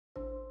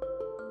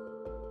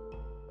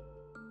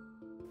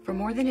For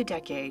more than a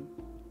decade,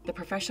 the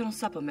Professional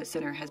Supplement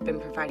Center has been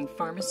providing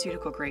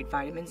pharmaceutical-grade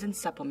vitamins and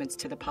supplements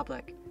to the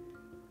public.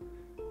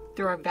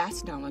 Through our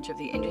vast knowledge of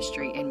the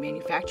industry and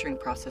manufacturing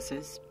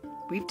processes,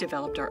 we've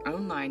developed our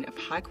own line of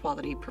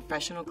high-quality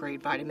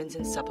professional-grade vitamins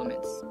and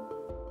supplements.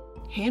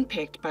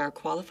 Handpicked by our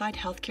qualified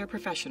healthcare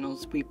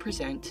professionals, we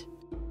present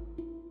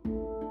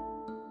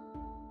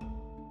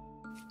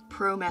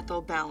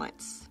Pro-Methyl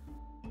Balance.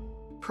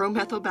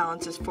 Pro-Methyl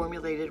Balance is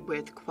formulated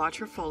with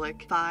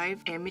Quatrefolic,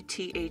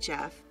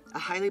 5-MTHF, a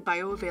highly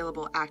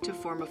bioavailable active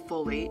form of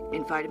folate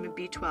and vitamin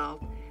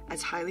B12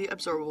 as highly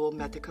absorbable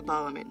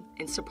methylcobalamin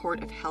in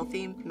support of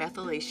healthy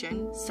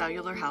methylation,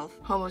 cellular health,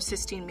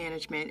 homocysteine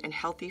management, and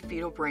healthy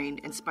fetal brain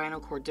and spinal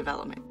cord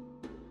development.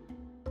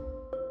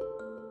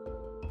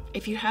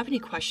 If you have any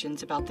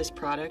questions about this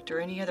product or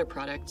any other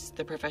products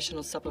the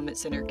Professional Supplement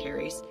Center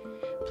carries,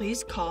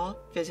 please call,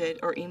 visit,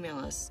 or email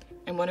us,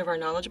 and one of our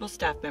knowledgeable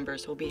staff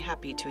members will be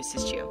happy to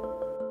assist you.